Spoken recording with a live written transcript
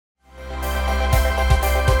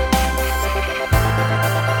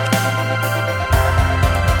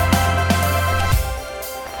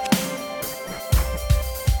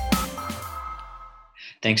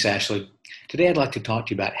Thanks, Ashley. Today, I'd like to talk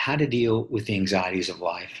to you about how to deal with the anxieties of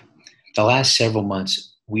life. The last several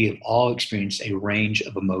months, we have all experienced a range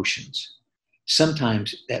of emotions.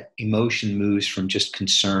 Sometimes that emotion moves from just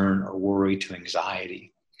concern or worry to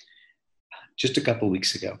anxiety. Just a couple of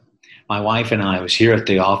weeks ago, my wife and I was here at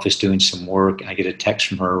the office doing some work, and I get a text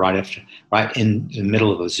from her right in the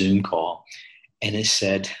middle of a Zoom call, and it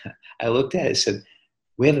said, I looked at it, it said,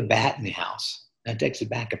 "We have a bat in the house." And I texted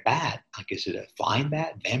back, "A bat? Like, is it a flying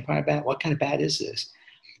bat, vampire bat? What kind of bat is this?"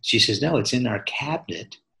 She says, "No, it's in our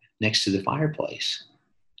cabinet next to the fireplace."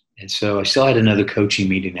 And so I still had another coaching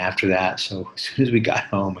meeting after that. So as soon as we got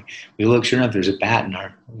home, we looked, sure enough, there's a bat in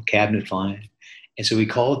our cabinet flying. And so we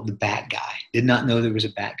called the bat guy. Did not know there was a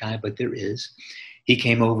bat guy, but there is. He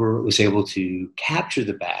came over, was able to capture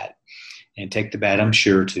the bat and take the bat, I'm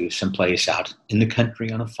sure, to someplace out in the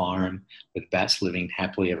country on a farm with bats living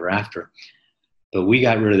happily ever after. But we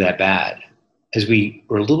got rid of that bat as we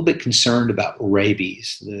were a little bit concerned about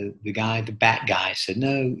rabies. The bat guy said,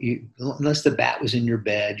 "No, unless the bat was in your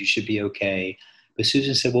bed, you should be okay." But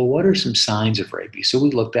Susan said, "Well, what are some signs of rabies?" So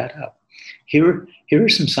we looked that up. Here are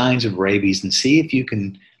some signs of rabies, and see if you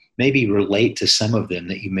can maybe relate to some of them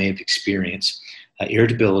that you may have experienced.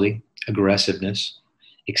 Irritability, aggressiveness,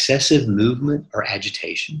 excessive movement or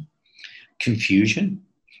agitation, confusion,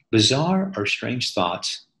 bizarre or strange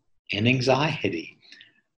thoughts, and anxiety.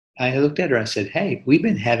 I looked at her and I said, "Hey, we've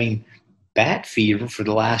been having bat fever for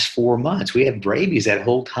the last 4 months. We had rabies that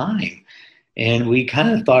whole time." And we kind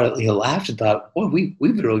of thought, laughed and thought, "Boy, we've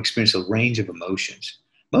really experienced a range of emotions."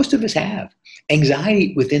 Most of us have.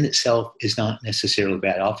 Anxiety within itself is not necessarily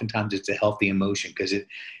bad. Oftentimes it's a healthy emotion because it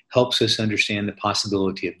helps us understand the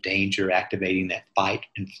possibility of danger, activating that fight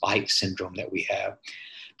and flight syndrome that we have.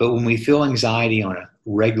 But when we feel anxiety on a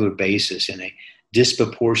regular basis in a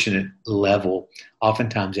disproportionate level,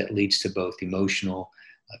 oftentimes that leads to both emotional,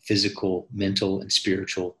 physical, mental, and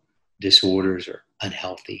spiritual disorders or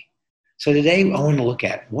unhealthy. So today I want to look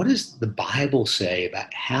at, what does the Bible say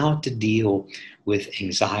about how to deal with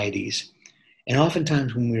anxieties? And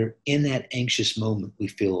oftentimes when we're in that anxious moment, we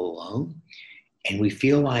feel alone, and we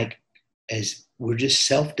feel like as we're just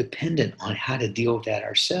self-dependent on how to deal with that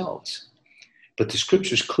ourselves. But the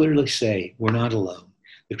scriptures clearly say we're not alone.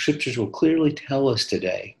 The scriptures will clearly tell us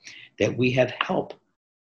today that we have help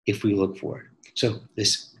if we look for it. So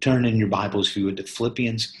turn in your Bibles, if you would, to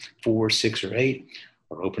Philippians 4, 6, or 8,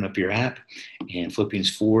 or open up your app, and Philippians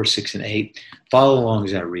 4, 6, and 8. Follow along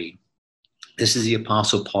as I read. This is the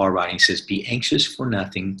Apostle Paul writing. He says, "Be anxious for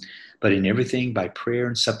nothing, but in everything by prayer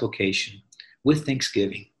and supplication, with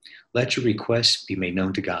thanksgiving, let your requests be made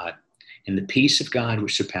known to God. And the peace of God,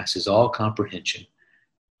 which surpasses all comprehension,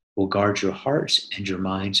 will guard your hearts and your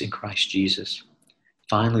minds in Christ Jesus.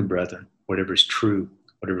 Finally, brethren, whatever is true,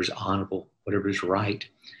 whatever is honorable, whatever is right,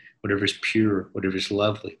 whatever is pure, whatever is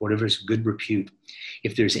lovely, whatever is good repute,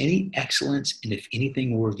 if there's any excellence and if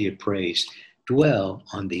anything worthy of praise, dwell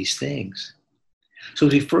on these things." So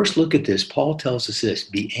as we first look at this, Paul tells us this: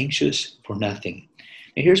 be anxious for nothing.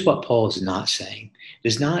 Now here's what Paul is not saying. It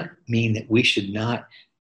does not mean that we should not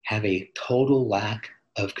have a total lack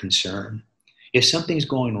of concern. If something's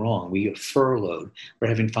going wrong, we are furloughed, we're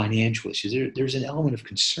having financial issues, there's an element of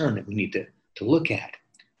concern that we need to look at.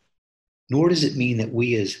 Nor does it mean that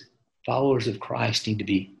we as followers of Christ need to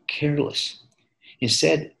be careless.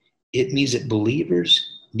 Instead, it means that believers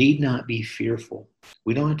need not be fearful.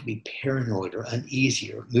 We don't have to be paranoid or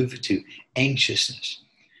uneasy or move to anxiousness.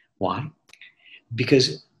 Why?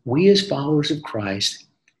 Because we as followers of Christ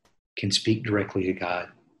can speak directly to God.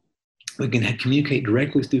 We can communicate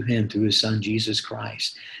directly through him, through his son, Jesus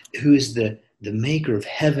Christ, who is the maker of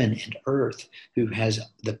heaven and earth, who has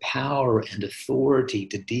the power and authority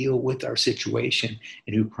to deal with our situation,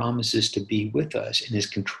 and who promises to be with us in his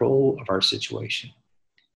control of our situation.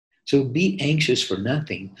 So be anxious for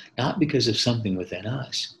nothing, not because of something within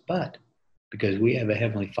us, but because we have a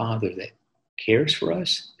Heavenly Father that cares for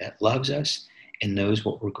us, that loves us, and knows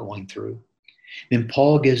what we're going through. Then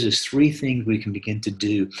Paul gives us 3 things we can begin to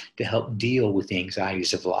do to help deal with the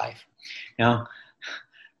anxieties of life. Now,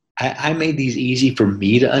 I made these easy for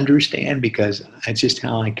me to understand because that's just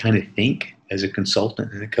how I kind of think as a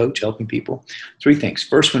consultant and a coach helping people. 3 things.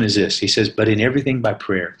 First one is this. He says, but in everything by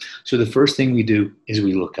prayer. So the first thing we do is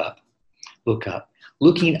we look up. Look up.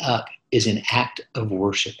 Looking up is an act of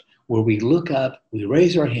worship where we look up, we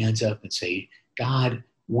raise our hands up and say, "God,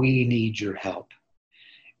 we need your help."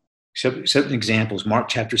 Certain examples, Mark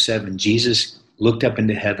chapter 7, Jesus looked up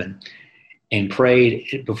into heaven and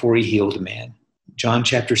prayed before he healed a man. John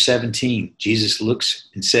chapter 17, Jesus looks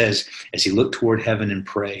and says, as he looked toward heaven and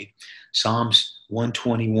prayed. Psalms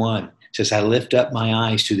 121, It says, I lift up my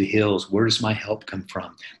eyes to the hills. Where does my help come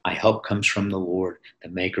from? My help comes from the Lord, the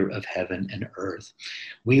maker of heaven and earth.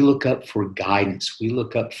 We look up for guidance. We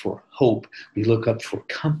look up for hope. We look up for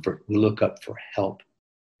comfort. We look up for help.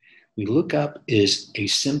 We look up is a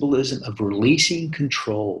symbolism of releasing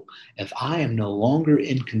control. If I am no longer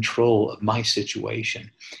in control of my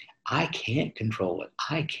situation, I can't control it.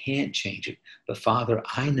 I can't change it. But Father,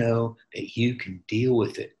 I know that you can deal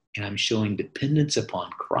with it. And I'm showing dependence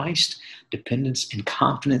upon Christ, dependence and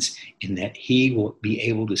confidence in that he will be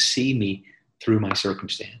able to see me through my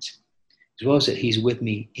circumstance, as well as that he's with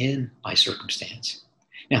me in my circumstance.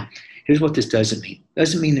 Now, here's what this doesn't mean. It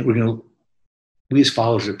doesn't mean that we as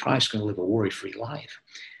followers of Christ are going to live a worry-free life.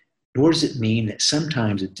 Nor does it mean that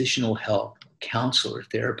sometimes additional help, counselor,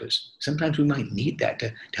 therapist, sometimes we might need that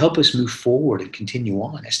to help us move forward and continue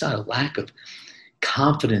on. It's not a lack of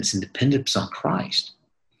confidence and dependence on Christ.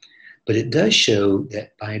 But it does show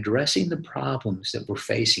that by addressing the problems that we're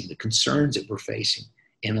facing, the concerns that we're facing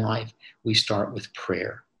in life, we start with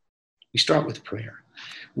prayer. We start with prayer.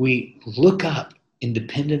 We look up in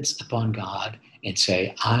dependence upon God and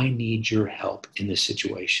say, I need your help in this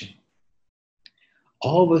situation.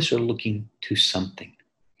 All of us are looking to something.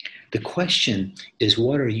 The question is,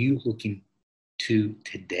 what are you looking to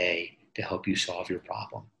today to help you solve your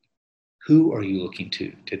problem? Who are you looking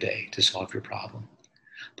to today to solve your problem?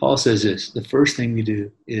 Paul says this, the first thing we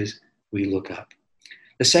do is we look up.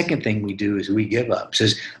 The second thing we do is we give up. It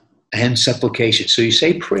says, and supplication. So you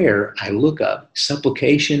say prayer, I look up.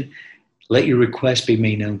 Supplication, let your request be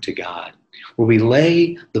made known to God. Where we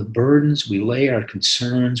lay the burdens, we lay our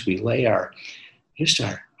concerns, we lay our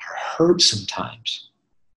hurt sometimes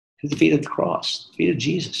to the feet of the cross, the feet of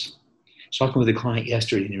Jesus. I was talking with a client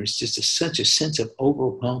yesterday, and there was just such a sense of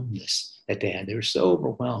overwhelmedness that they had. They were so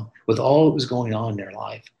overwhelmed with all that was going on in their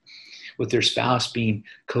life, with their spouse being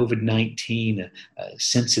COVID-19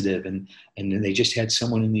 sensitive, and then they just had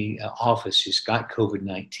someone in the office who's got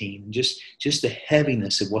COVID-19, and just the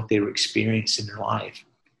heaviness of what they were experiencing in their life.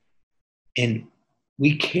 And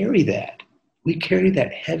we carry that. We carry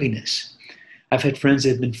that heaviness. I've had friends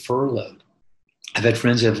that have been furloughed. I've had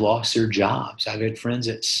friends that have lost their jobs. I've had friends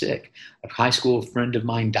that are sick. A high school friend of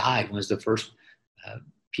mine died. One of the first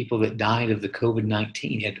people that died of the COVID-19.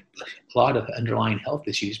 He had a lot of underlying health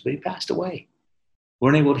issues, but he passed away.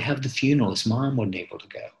 Weren't able to have the funeral. His mom wasn't able to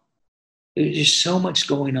go. There's just so much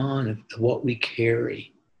going on of what we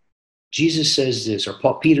carry. Jesus says this,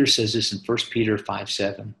 or Peter says this in 1 Peter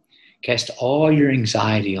 5:7. Cast all your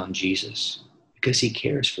anxiety on Jesus because he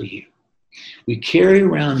cares for you. We carry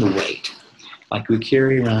around the weight like we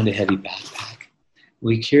carry around a heavy backpack.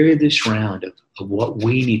 We carry this around of what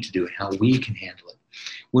we need to do and how we can handle it.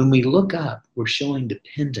 When we look up, we're showing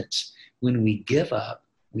dependence. When we give up,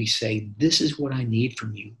 we say, this is what I need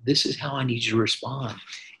from you. This is how I need you to respond.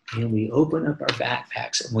 And we open up our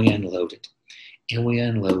backpacks and we unload it. And we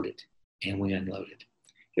unload it. And we unload it.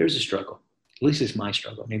 Here's a struggle. At least it's my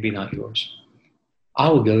struggle, maybe not yours. I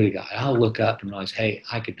will go to God. I'll look up and realize, hey,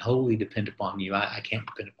 I can wholly depend upon you. I can't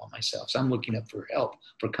depend upon myself. So I'm looking up for help,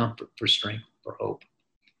 for comfort, for strength, for hope.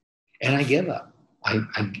 And I give up. I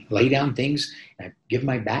lay down things, and I give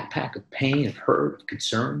my backpack of pain, of hurt, of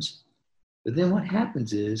concerns. But then what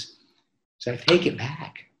happens is I take it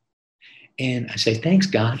back. And I say, thanks,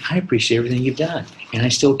 God. I appreciate everything you've done. And I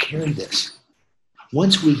still carry this.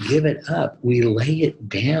 Once we give it up, we lay it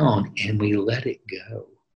down and we let it go.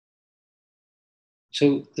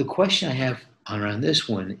 So the question I have around this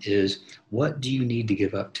one is, what do you need to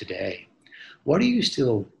give up today? What are you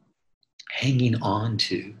still hanging on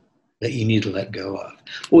to that you need to let go of?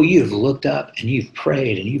 Well, you've looked up and you've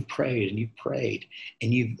prayed and you've prayed and you've prayed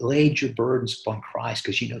and you've laid your burdens upon Christ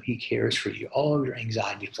because you know he cares for you. All of your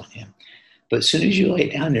anxieties on him. But as soon as you lay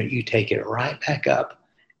it down there, you take it right back up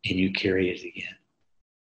and you carry it again.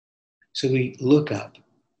 So we look up.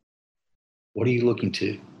 What are you looking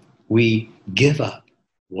to? We give up.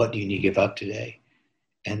 What do you need to give up today?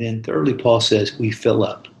 And then thirdly, Paul says we fill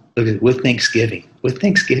up. Look at it, with thanksgiving. With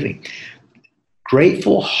thanksgiving.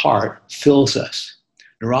 Grateful heart fills us.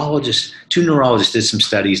 Two neurologists did some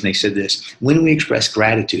studies and they said this. When we express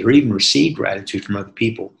gratitude or even receive gratitude from other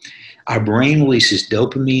people, our brain releases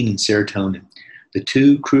dopamine and serotonin, the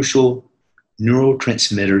two crucial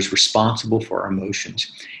neurotransmitters responsible for our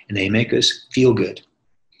emotions, and they make us feel good.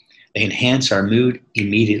 They enhance our mood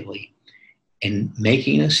immediately and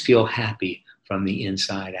making us feel happy from the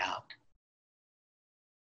inside out.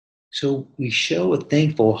 So we show a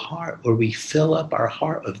thankful heart where we fill up our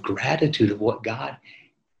heart of gratitude of what God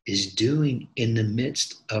is doing in the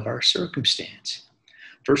midst of our circumstance.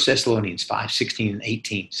 1 Thessalonians 5:16 and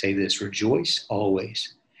 18 say this, rejoice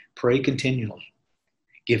always, Pray continually.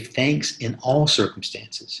 Give thanks in all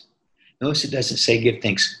circumstances. Notice it doesn't say give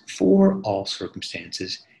thanks for all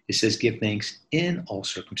circumstances. It says give thanks in all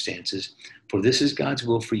circumstances, for this is God's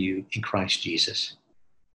will for you in Christ Jesus.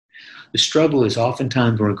 The struggle is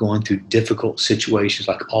oftentimes when we're going through difficult situations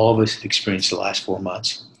like all of us have experienced the last 4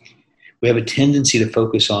 months. We have a tendency to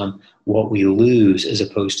focus on what we lose as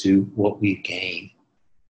opposed to what we gain.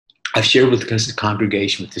 I've shared with this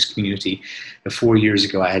congregation, with this community, that 4 years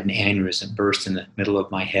ago I had an aneurysm burst in the middle of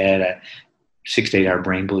my head, a 6 to 8 hour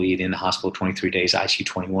brain bleed, in the hospital 23 days, ICU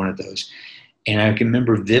 21 of those. And I can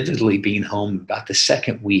remember vividly being home about the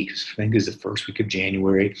second week, I think it was the first week of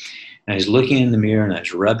January, and I was looking in the mirror and I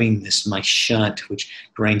was rubbing my shunt, which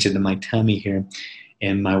drains into my tummy here.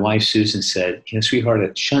 And my wife, Susan, said, sweetheart,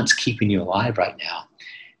 a shunt's keeping you alive right now.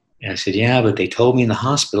 And I said, yeah, but they told me in the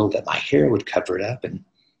hospital that my hair would cover it up, and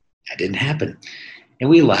that didn't happen. And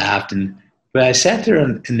we laughed. But I sat there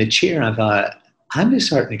in the chair and I thought, I'm just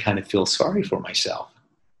starting to kind of feel sorry for myself.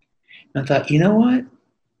 And I thought, you know what?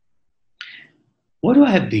 What do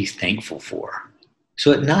I have to be thankful for?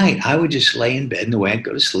 So at night, I would just lay in bed, and the way I'd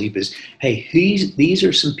go to sleep is, hey, these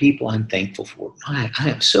are some people I'm thankful for. I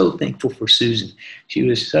am so thankful for Susan. She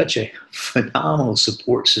was such a phenomenal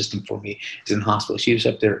support system for me as in hospital. She was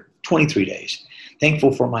up there 23 days.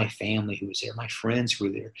 Thankful for my family who was there, my friends who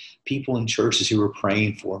were there, people in churches who were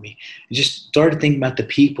praying for me. And just started thinking about the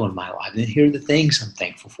people in my life. And then here are the things I'm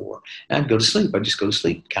thankful for. And I'd go to sleep. I'd just go to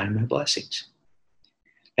sleep, counting my blessings.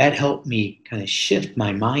 That helped me kind of shift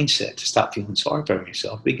my mindset to stop feeling sorry for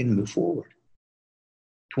myself, begin to move forward.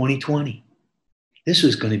 2020. This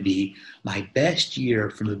was going to be my best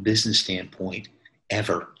year from a business standpoint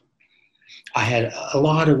ever. I had a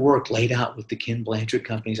lot of work laid out with the Ken Blanchard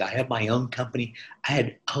companies. I have my own company. I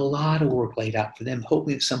had a lot of work laid out for them,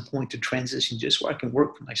 hoping at some point to transition just where I can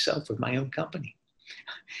work for myself with my own company.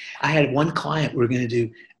 I had one client, we were going to do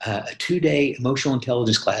a 2-day emotional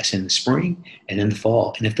intelligence class in the spring and in the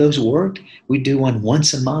fall. And if those worked, we'd do one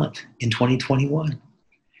once a month in 2021.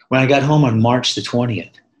 When I got home on March the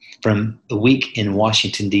 20th from a week in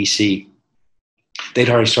Washington, D.C., they'd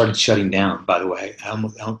already started shutting down, by the way. They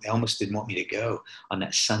almost didn't want me to go on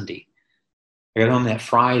that Sunday. I got home that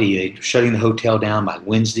Friday. They were shutting the hotel down by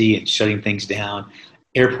Wednesday and shutting things down.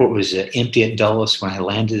 Airport was empty at Dulles. When I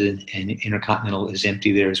landed in Intercontinental, it was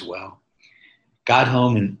empty there as well. Got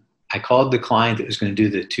home and I called the client that was going to do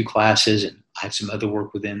the 2 classes, and I had some other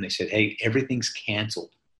work with them. They said, hey, everything's canceled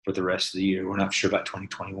for the rest of the year. We're not sure about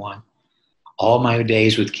 2021. All my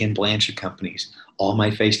days with Ken Blanchard companies, all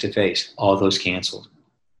my face-to-face, all those canceled.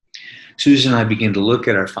 Susan and I began to look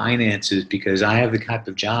at our finances because I have the type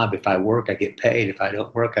of job, if I work, I get paid. If I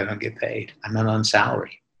don't work, I don't get paid. I'm not on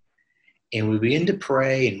salary. And we began to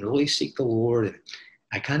pray and really seek the Lord. And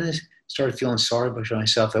I kind of started feeling sorry for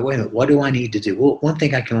myself. Wait a minute, what do I need to do? Well, one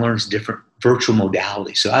thing I can learn is different virtual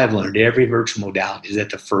modalities. So I've learned every virtual modality is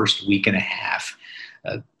at the first week and a half.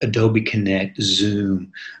 Adobe Connect,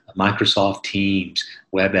 Zoom, Microsoft Teams,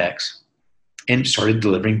 WebEx, and started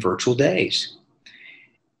delivering virtual days.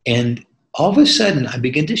 And all of a sudden, I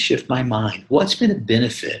began to shift my mind. What's been a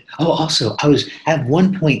benefit? Oh, also, I have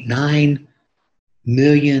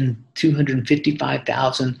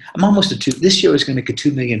 1.9,255,000. I'm almost at 2. This year I was going to make a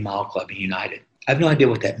 2 million mile club in United. I have no idea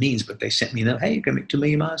what that means, but they sent me a note. Hey, you're going to make 2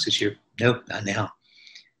 million miles this year. Nope, not now.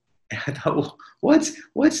 And I thought, well, what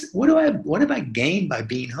have I gained by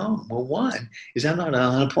being home? Well, one is I'm not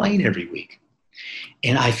on a plane every week.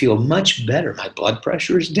 And I feel much better. My blood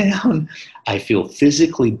pressure is down. I feel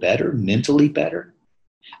physically better, mentally better.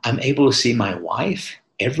 I'm able to see my wife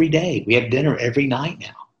every day. We have dinner every night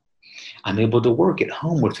now. I'm able to work at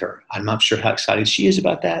home with her. I'm not sure how excited she is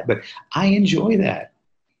about that, but I enjoy that.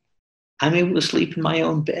 I'm able to sleep in my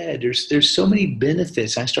own bed. There's so many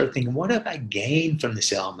benefits. I start thinking, what have I gained from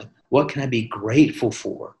this element? What can I be grateful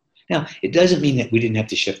for? Now, it doesn't mean that we didn't have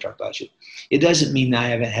to shift our budget. It doesn't mean that I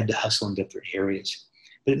haven't had to hustle in different areas.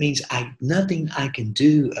 But it means nothing I can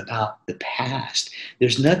do about the past.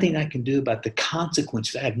 There's nothing I can do about the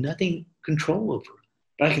consequences. I have nothing control over.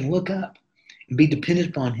 But I can look up and be dependent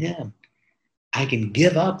upon Him. I can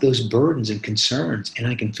give up those burdens and concerns, and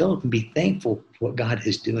I can fill up and be thankful for what God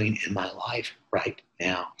is doing in my life right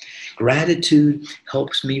now. Gratitude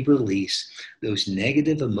helps me release those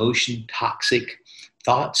negative emotion, toxic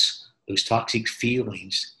thoughts, those toxic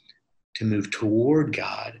feelings, to move toward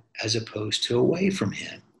God as opposed to away from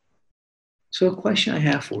Him. So a question I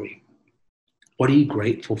have for you: what are you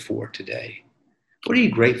grateful for today? What are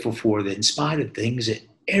you grateful for that in spite of things that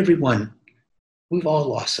we've all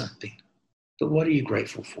lost something, but what are you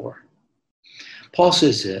grateful for? Paul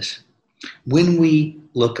says this: when we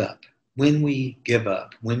look up, when we give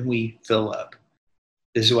up, when we fill up,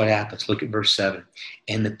 this is what happens. Look at verse 7.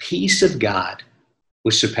 And the peace of God,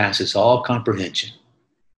 which surpasses all comprehension,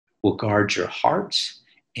 will guard your hearts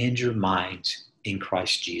and your minds in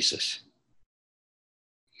Christ Jesus.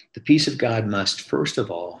 The peace of God must, first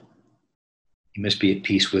of all, you must be at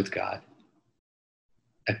peace with God.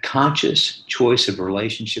 A conscious choice of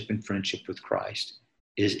relationship and friendship with Christ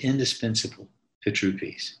is indispensable to true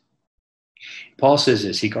peace. Paul says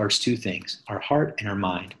this, he guards two things, our heart and our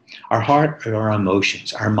mind. Our heart are our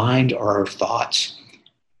emotions, our mind are our thoughts.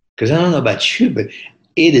 Because I don't know about you, but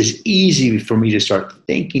it is easy for me to start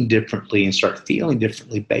thinking differently and start feeling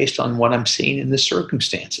differently based on what I'm seeing in the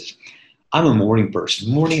circumstances. I'm a morning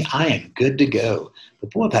person. Morning, I am good to go.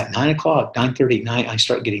 But boy, about 9 o'clock, 9:30 at night, I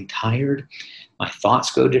start getting tired. My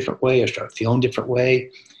thoughts go a different way. I start feeling a different way.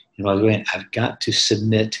 And by the way, I've got to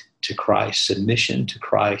submit to Christ. Submission to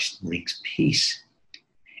Christ brings peace.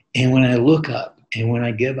 And when I look up and when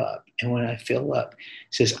I give up and when I fill up,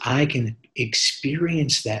 it says I can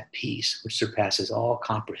experience that peace which surpasses all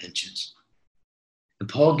comprehensions. And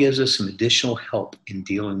Paul gives us some additional help in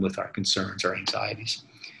dealing with our concerns, our anxieties.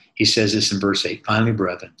 He says this in verse 8, finally,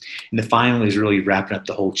 brethren. And the finally is really wrapping up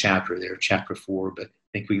the whole chapter there, chapter 4, but I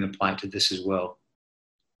think we can apply it to this as well.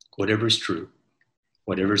 Whatever is true,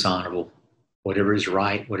 whatever is honorable, whatever is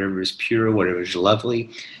right, whatever is pure, whatever is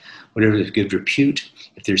lovely, whatever is of good repute,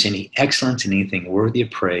 if there's any excellence in anything worthy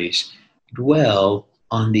of praise, dwell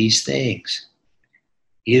on these things.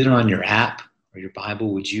 Either on your app or your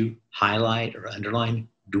Bible, would you highlight or underline,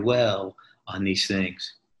 dwell on these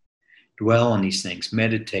things. Dwell on these things,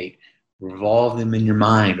 meditate, revolve them in your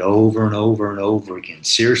mind over and over and over again.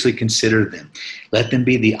 Seriously consider them. Let them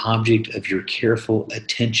be the object of your careful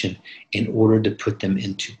attention in order to put them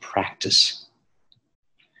into practice.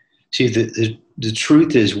 See, the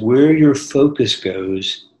truth is where your focus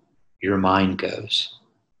goes, your mind goes.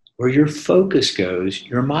 Where your focus goes,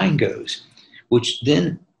 your mind goes, which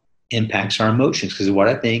then impacts our emotions, because what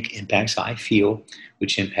I think impacts how I feel,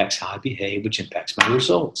 which impacts how I behave, which impacts my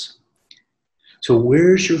results. So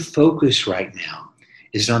where's your focus right now?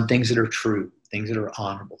 Is it on things that are true, things that are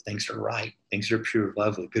honorable, things that are right, things that are pure,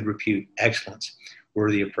 lovely, good repute, excellence,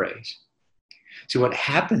 worthy of praise? So what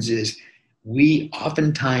happens is we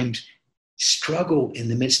oftentimes struggle in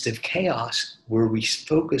the midst of chaos where we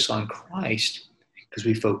focus on Christ because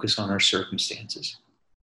we focus on our circumstances.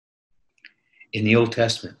 In the Old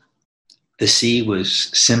Testament, the sea was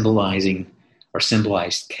symbolized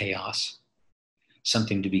chaos,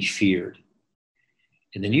 something to be feared.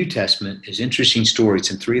 In the New Testament, there's an interesting story.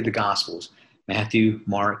 It's in 3 of the Gospels, Matthew,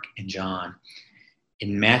 Mark, and John.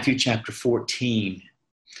 In Matthew chapter 14,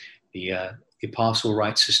 the apostle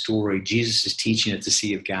writes a story. Jesus is teaching at the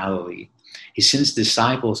Sea of Galilee. He sends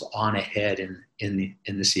disciples on ahead in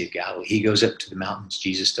the Sea of Galilee. He goes up to the mountains,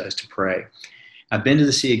 Jesus does, to pray. I've been to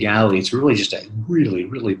the Sea of Galilee. It's really just a really,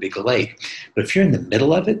 really big lake. But if you're in the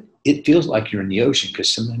middle of it, it feels like you're in the ocean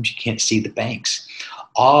because sometimes you can't see the banks.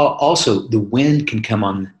 Also, the wind can come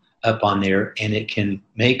up on there, and it can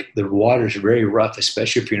make the waters very rough,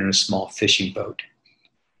 especially if you're in a small fishing boat.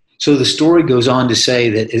 So the story goes on to say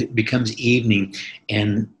that it becomes evening,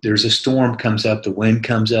 and there's a storm comes up, the wind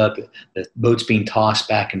comes up, the boat's being tossed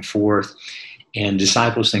back and forth, and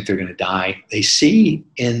disciples think they're going to die. They see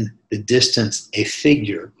in the distance a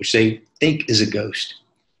figure, which they think is a ghost.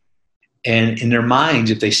 And in their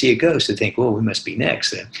minds, if they see a ghost, they think, well, we must be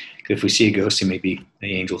next then. If we see a ghost, it may be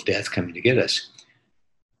the angel of death coming to get us.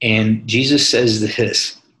 And Jesus says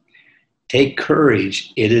this, take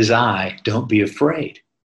courage, it is I, don't be afraid.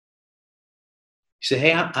 You say,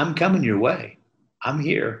 hey, I'm coming your way. I'm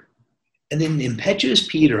here. And then impetuous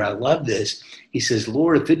Peter, I love this. He says,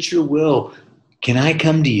 Lord, if it's your will, can I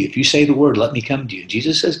come to you? If you say the word, let me come to you. And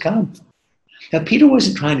Jesus says, come. Now, Peter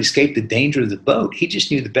wasn't trying to escape the danger of the boat. He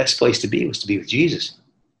just knew the best place to be was to be with Jesus.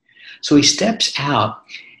 So he steps out,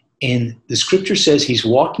 and the scripture says he's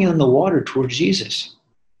walking on the water towards Jesus.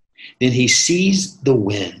 Then he sees the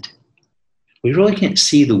wind. We really can't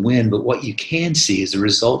see the wind, but what you can see is the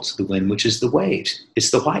results of the wind, which is the waves.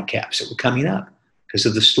 It's the whitecaps that were coming up because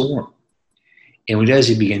of the storm. And what he does,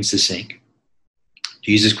 he begins to sink.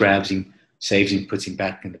 Jesus grabs him, saves him, puts him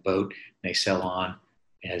back in the boat, and they sail on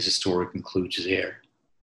as the story concludes there.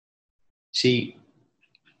 See,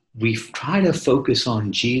 we try to focus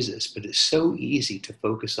on Jesus, but it's so easy to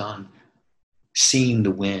focus on seeing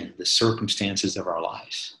the wind, the circumstances of our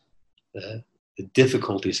lives, the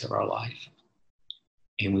difficulties of our life.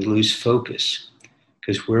 And we lose focus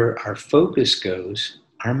because where our focus goes,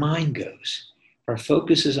 our mind goes. If our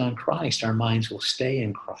focus is on Christ, our minds will stay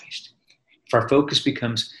in Christ. If our focus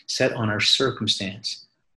becomes set on our circumstance,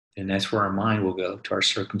 then that's where our mind will go, to our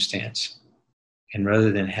circumstance. And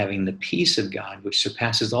rather than having the peace of God, which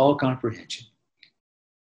surpasses all comprehension,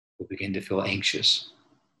 we'll begin to feel anxious.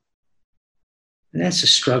 And that's a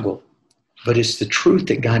struggle. But it's the truth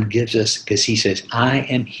that God gives us, because he says, I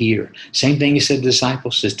am here. Same thing he said to the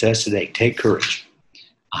disciples, says to us today, take courage.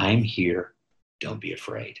 I'm here. Don't be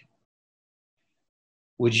afraid.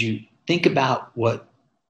 Would you think about what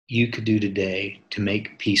you could do today to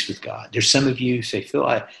make peace with God? There's some of you who say, Phil,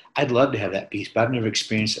 I'd love to have that peace, but I've never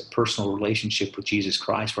experienced a personal relationship with Jesus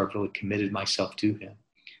Christ where I've really committed myself to him.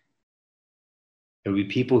 There will be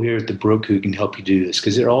people here at the Brook who can help you do this,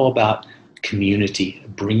 because they're all about community,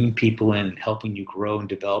 bringing people in and helping you grow and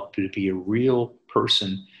develop to be a real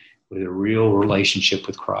person with a real relationship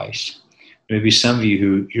with Christ. Maybe some of you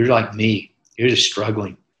who, you're like me, you're just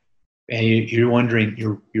struggling, and you're wondering,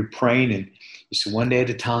 you're praying, and it's one day at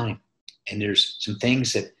a time. And there's some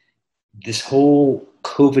things that this whole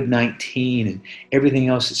COVID-19 and everything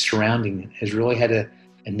else that's surrounding it has really had a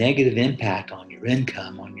negative impact on your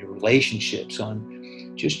income, on your relationships,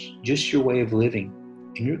 on just your way of living.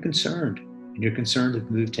 And you're concerned. And you're concerned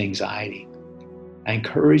with moved to anxiety. I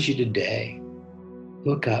encourage you today,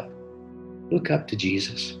 look up to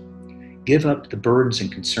Jesus. Give up the burdens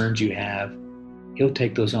and concerns you have. He'll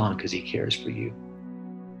take those on because he cares for you.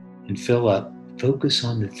 And fill up. Focus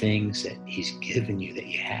on the things that he's given you that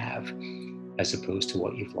you have, as opposed to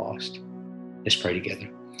what you've lost. Let's pray together.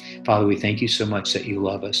 Father, we thank you so much that you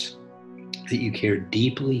love us, that you care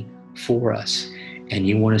deeply for us, and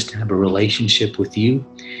you want us to have a relationship with you.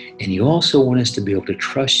 And you also want us to be able to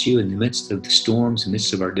trust you in the midst of the storms, in the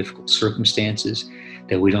midst of our difficult circumstances,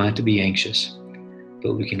 that we don't have to be anxious,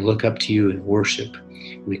 but we can look up to you and worship.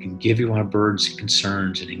 We can give you our burdens and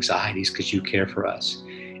concerns and anxieties because you care for us.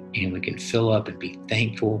 And we can fill up and be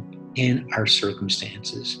thankful in our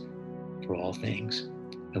circumstances for all things.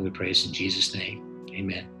 And we praise in Jesus' name.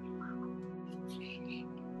 Amen.